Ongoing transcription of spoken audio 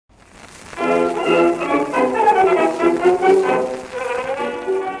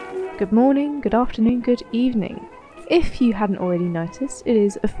Good morning, good afternoon, good evening. If you hadn't already noticed, it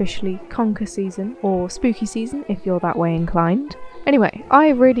is officially Conker season, or spooky season if you're that way inclined. Anyway, I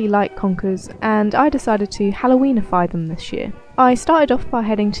really like Conkers and I decided to Halloweenify them this year. I started off by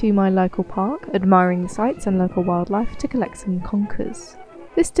heading to my local park, admiring the sights and local wildlife to collect some Conkers.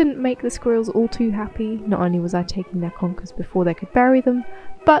 This didn't make the squirrels all too happy. Not only was I taking their Conkers before they could bury them,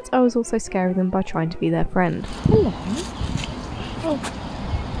 but I was also scaring them by trying to be their friend. Hello. Oh.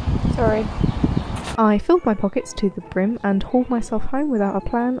 Sorry. I filled my pockets to the brim and hauled myself home without a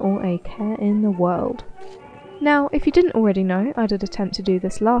plan or a care in the world. Now, if you didn't already know, I did attempt to do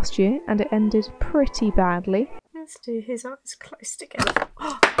this last year and it ended pretty badly. Let's do his eyes close together.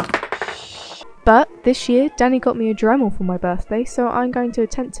 But this year, Danny got me a Dremel for my birthday, so I'm going to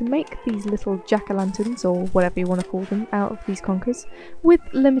attempt to make these little jack-o'-lanterns, or whatever you want to call them, out of these Conkers, with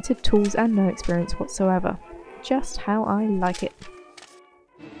limited tools and no experience whatsoever. Just how I like it.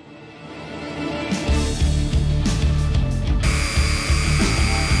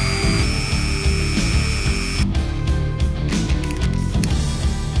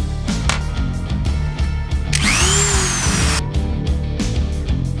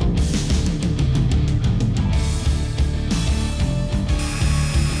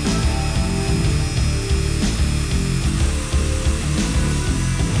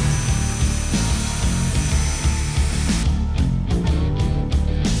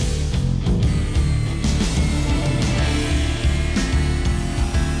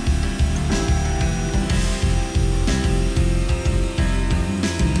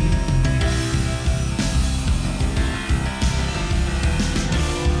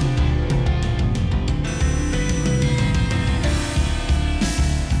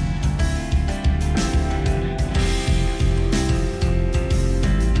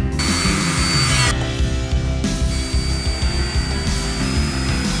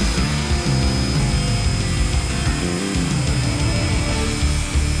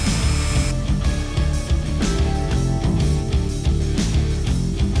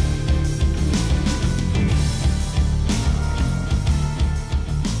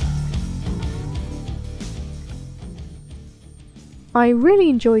 I really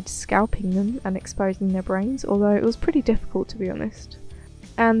enjoyed scalping them and exposing their brains, although it was pretty difficult to be honest.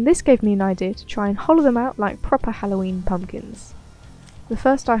 And this gave me an idea to try and hollow them out like proper Halloween pumpkins. The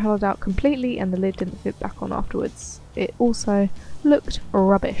first I hollowed out completely and the lid didn't fit back on afterwards. It also looked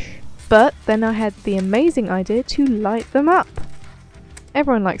rubbish. But then I had the amazing idea to light them up!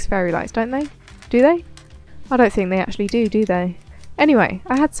 Everyone likes fairy lights, don't they? Do they? I don't think they actually do they? Anyway,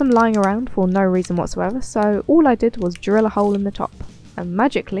 I had some lying around for no reason whatsoever, so all I did was drill a hole in the top. And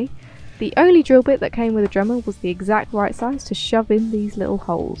magically, the only drill bit that came with a Dremel was the exact right size to shove in these little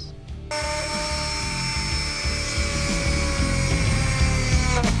holes.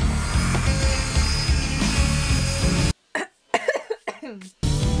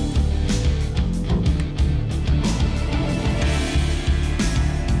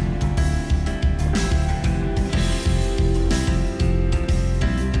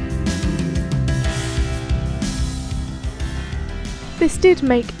 This did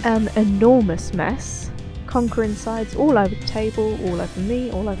make an enormous mess, Conker insides all over the table, all over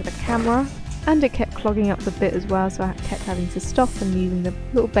me, all over the camera, and it kept clogging up the bit as well, so I kept having to stop and using the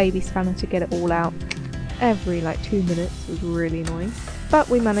little baby spanner to get it all out. Every like 2 minutes. It was really annoying, but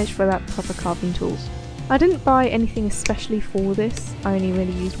we managed without proper carving tools. I didn't buy anything especially for this, I only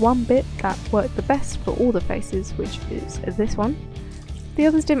really used one bit that worked the best for all the faces, which is this one. The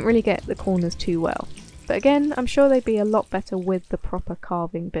others didn't really get the corners too well. But again, I'm sure they'd be a lot better with the proper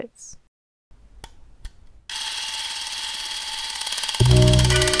carving bits.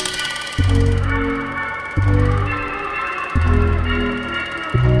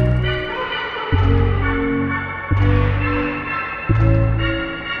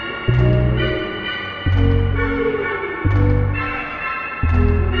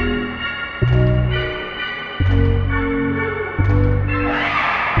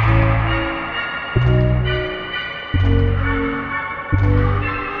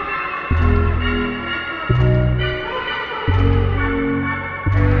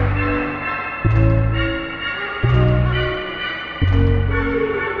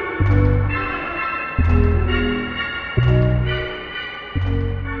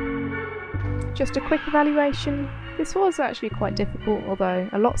 Just a quick evaluation, this was actually quite difficult, although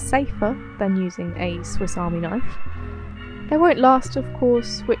a lot safer than using a Swiss Army knife. They won't last of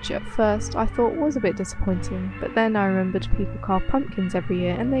course, which at first I thought was a bit disappointing, but then I remembered people carve pumpkins every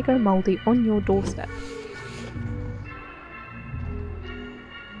year and they go mouldy on your doorstep.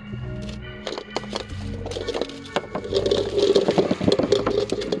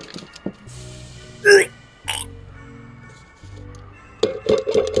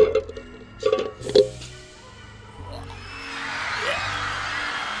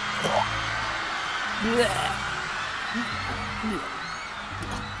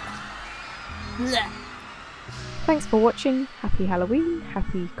 Thanks for watching. Happy Halloween,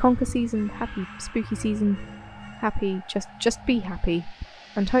 happy Conker season, happy spooky season, happy just be happy,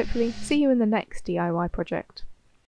 and hopefully see you in the next DIY project.